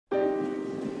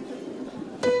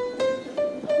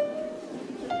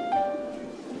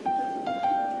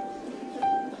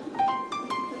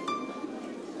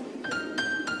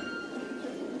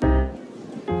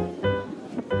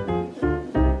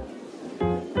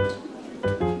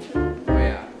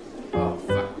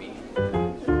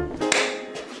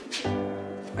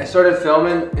started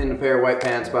filming in a pair of white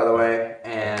pants, by the way,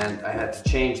 and I had to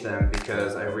change them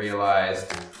because I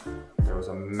realized there was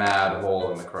a mad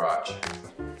hole in the crotch.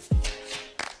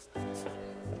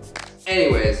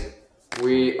 Anyways,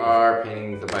 we are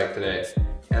painting the bike today,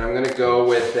 and I'm gonna go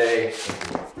with a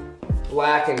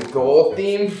black and gold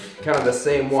theme, kind of the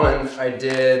same one I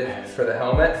did for the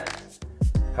helmet.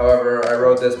 However, I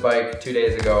rode this bike 2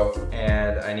 days ago,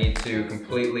 and I need to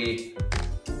completely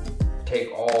take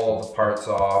all the parts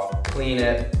off, clean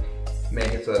it, make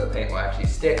it so that the paint will actually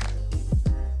stick.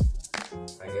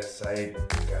 I guess I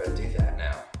gotta do that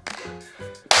now.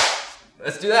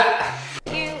 Let's do that!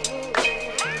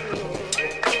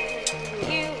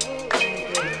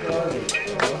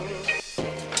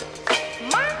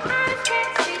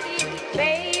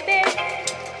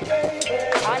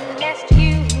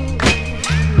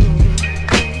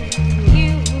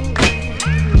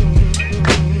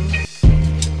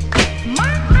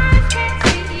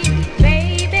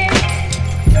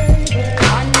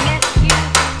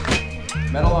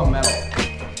 Metal on metal.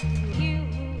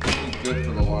 It's good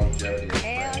for the longevity of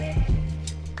spray.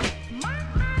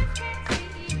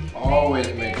 Always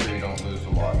make sure you don't lose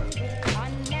the washers.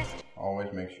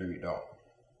 Always make sure you don't.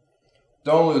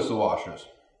 Don't lose the washers.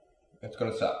 It's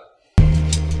gonna suck.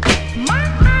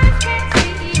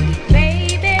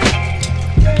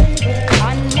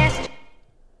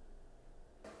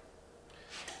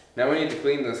 Now we need to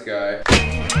clean this guy.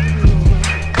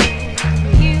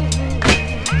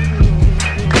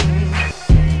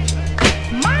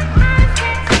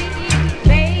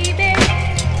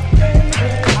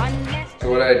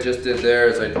 What I just did there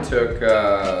is I took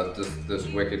this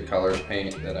Wicked Colors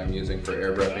paint that I'm using for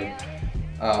airbrushing,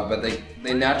 but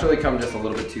they naturally come just a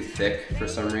little bit too thick for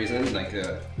some reason, like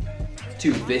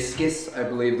too viscous, I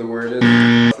believe the word is.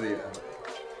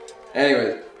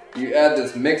 Anyways, you add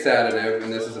this mix additive,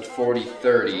 and this is a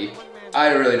 40-30.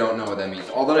 I really don't know what that means.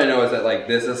 All that I know is that like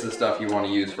this is the stuff you want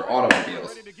to use for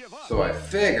automobiles. So I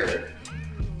figured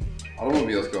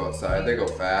automobiles go outside, they go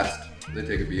fast, they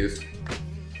take abuse.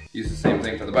 Use the same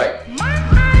thing for the bike.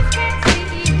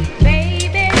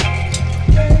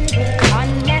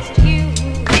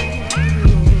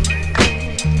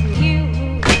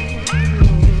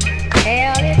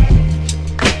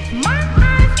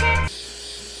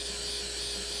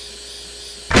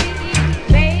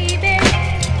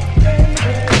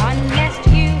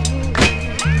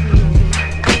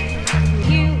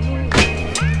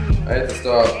 I had to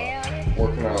stop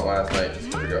working on it last night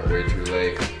just because it got way too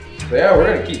late. So yeah,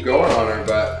 we're gonna keep going on her,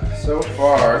 but so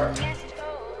far,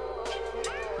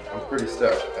 I'm pretty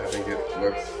stoked. I think it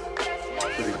looks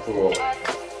pretty cool.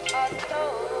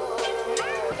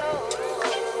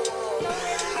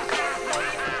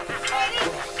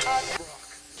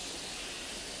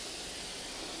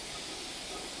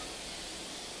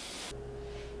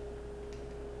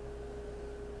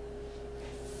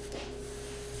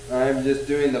 I'm just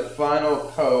doing the final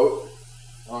coat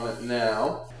on it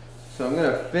now. So I'm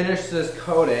gonna finish this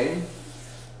coating,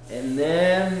 and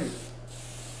then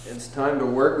it's time to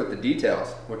work with the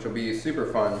details, which will be super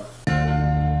fun.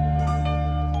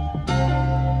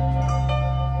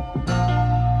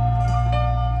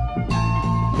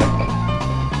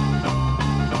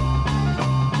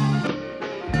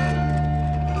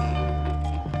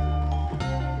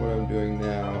 What I'm doing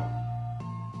now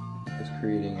is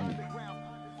creating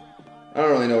I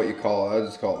don't really know what you call it. I would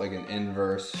just call it like an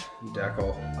inverse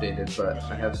decal dated, but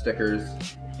I have stickers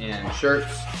and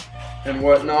shirts and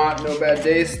whatnot. No Bad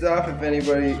Day stuff if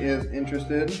anybody is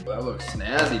interested. That looks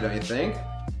snazzy, don't you think?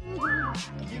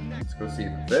 Let's go see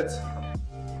if it fits.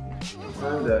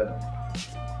 Time to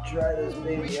try this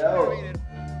baby out.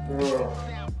 Oh.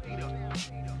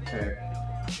 Okay.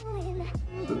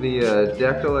 So the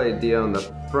decal idea on the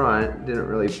front didn't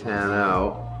really pan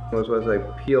out. Once I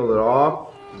peeled it off,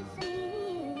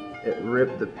 it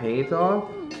ripped the paint off.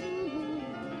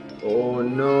 Oh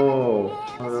no.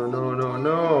 Oh no, no, no,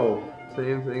 no.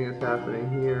 Same thing is happening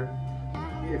here.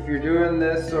 If you're doing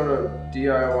this sort of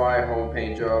DIY home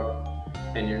paint job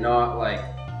and you're not like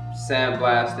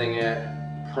sandblasting it,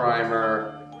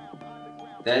 primer,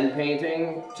 then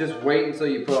painting, just wait until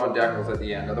you put on decals at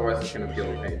the end. Otherwise it's gonna peel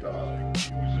the paint off.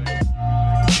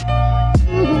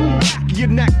 Your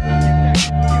neck.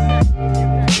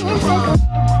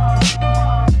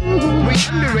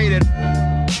 Underrated.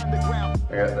 I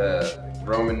got the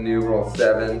Roman numeral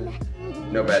 7.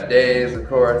 No Bad Days, of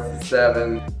course,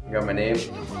 7. I got my name.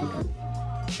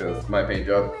 So it's my paint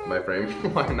job, my frame.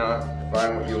 Why not?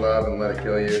 Find what you love and let it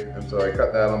kill you. And so I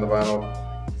cut that on the vinyl.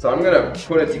 So I'm gonna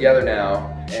put it together now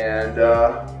and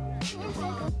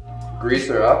grease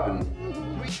her up and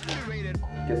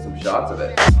get some shots of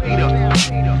it.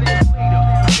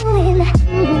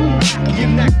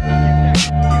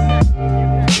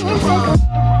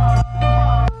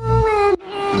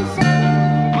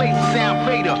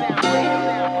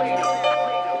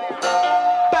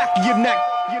 Back of your neck.